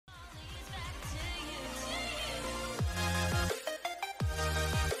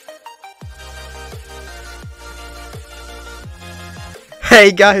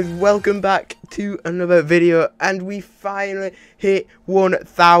Hey guys, welcome back to another video, and we finally hit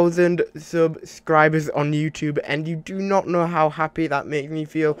 1,000 subscribers on YouTube, and you do not know how happy that makes me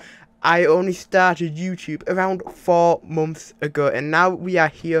feel. I only started YouTube around 4 months ago, and now we are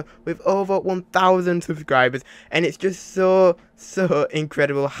here with over 1,000 subscribers, and it's just so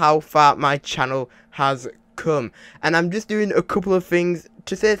incredible how far my channel has come. And I'm just doing a couple of things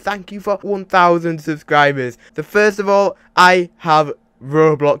to say thank you for 1,000 subscribers. So first of all, I have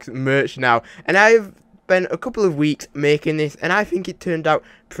Roblox merch now, and I've spent a couple of weeks making this, and I think it turned out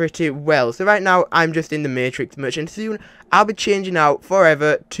pretty well. So right now I'm just in the Matrix merch, and soon I'll be changing out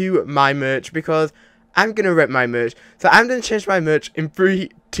forever to my merch because I'm gonna rep my merch. So I'm gonna change my merch in 3,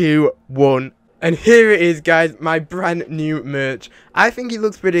 2, 1, and here it is, guys, my brand new merch. I think it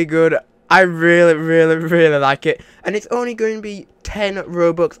looks pretty good. I really like it, and it's only going to be 10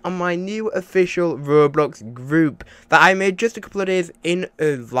 Robux on my new official Roblox group that I made just a couple of days in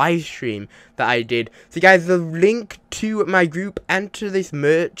a live stream that I did. So guys, the link to my group and to this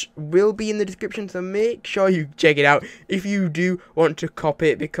merch will be in the description, so make sure you check it out if you do want to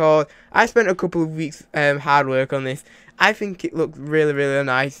copy it, because I spent a couple of weeks hard work on this. I think it looks really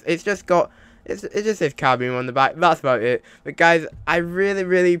nice. It's just got it just says Carboom on the back. That's about it. But guys, I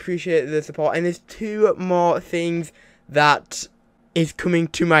really appreciate the support. And there's 2 more things that is coming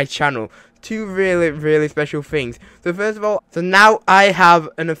to my channel. 2 really special things. So first of all, so now I have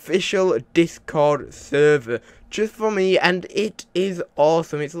an official Discord server just for me, and it is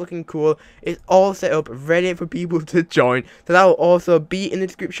awesome. It's looking cool. It's all set up, ready for people to join. So that will also be in the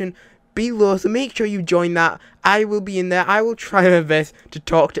description below, so make sure you join that. I will be in there. I will try my best to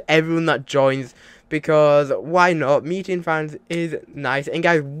talk to everyone that joins, because why not? Meeting fans is nice. And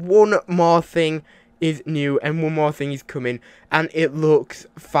guys, one more thing is new, and one more thing is coming, and it looks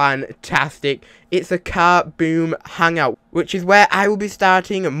fantastic. It's a Carboom hangout, which is where I will be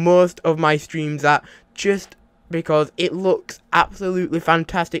starting most of my streams at, just because it looks absolutely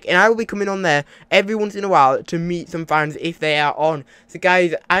fantastic, and I will be coming on there every once in a while to meet some fans if they are on. So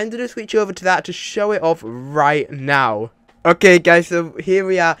guys, I'm going to switch over to that to show it off right now. Okay guys, so here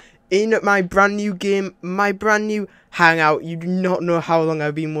we are in my brand new game, my brand new hangout. You do not know how long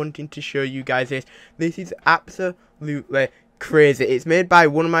I've been wanting to show you guys this. This is absolutely crazy. It's made by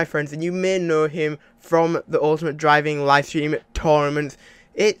one of my friends, and you may know him from the Ultimate Driving livestream tournaments.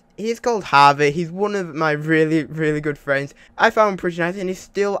 He's called Harvey. He's one of my really good friends. I found him pretty nice, and he's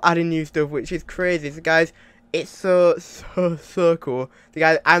still adding new stuff, which is crazy. So guys, it's so cool. So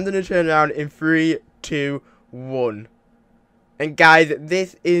guys, I'm gonna turn around in 3, 2, 1. And guys,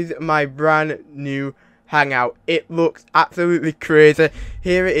 this is my brand new hangout. It looks absolutely crazy.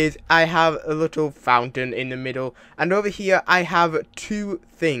 Here it is. I have a little fountain in the middle, and over here I have 2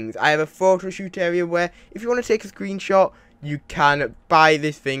 things. I have a photo shoot area where if you want to take a screenshot, you can buy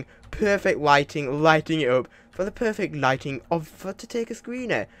this thing. Perfect lighting, lighting it up for the perfect lighting to take a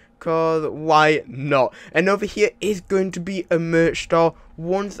screener, cause why not? And over here is going to be a merch store.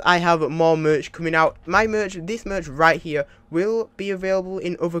 Once I have more merch coming out, my merch, this merch right here, will be available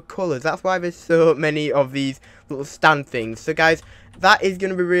in other colours. That's why there's so many of these little stand things. So guys, that is going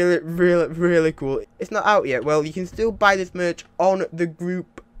to be really cool. It's not out yet. Well, you can still buy this merch on the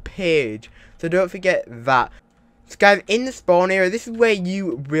group page, so don't forget that. So guys, in the spawn area, this is where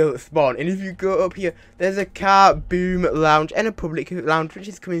you will spawn, and if you go up here, there's a Carboom lounge and a public lounge, which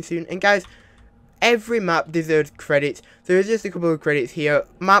is coming soon. And guys, every map deserves credits. There's just a couple of credits here.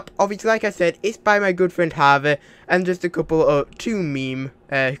 Map, obviously, like I said, it's by my good friend Harvey, and just a couple of 2 meme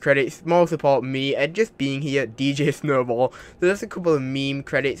credits. More support me and just being here, DJ Snowball. So there's a couple of meme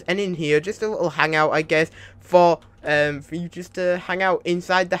credits, and in here, just a little hangout, I guess, for you just to hang out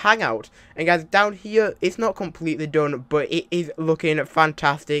inside the hangout. And guys, down here, it's not completely done, but it is looking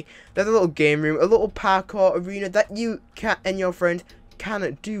fantastic. There's a little game room, a little parkour arena that you can and your friends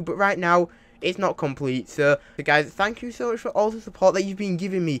can do, but right now it's not complete. So guys, thank you so much for all the support that you've been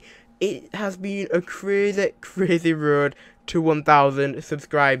giving me. It has been a crazy road to 1,000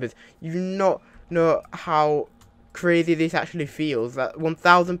 subscribers. You do not know how crazy this actually feels, that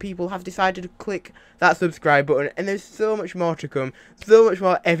 1,000 people have decided to click that subscribe button, and there's so much more to come, so much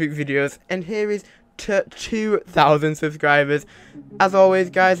more epic videos, and here is to 2,000 subscribers. As always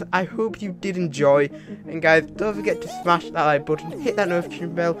guys, I hope you did enjoy, and guys, don't forget to smash that like button, hit that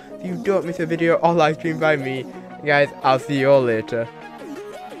notification bell so you don't miss a video or live stream by me. And guys, I'll see you all later.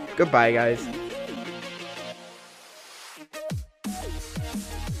 Goodbye guys.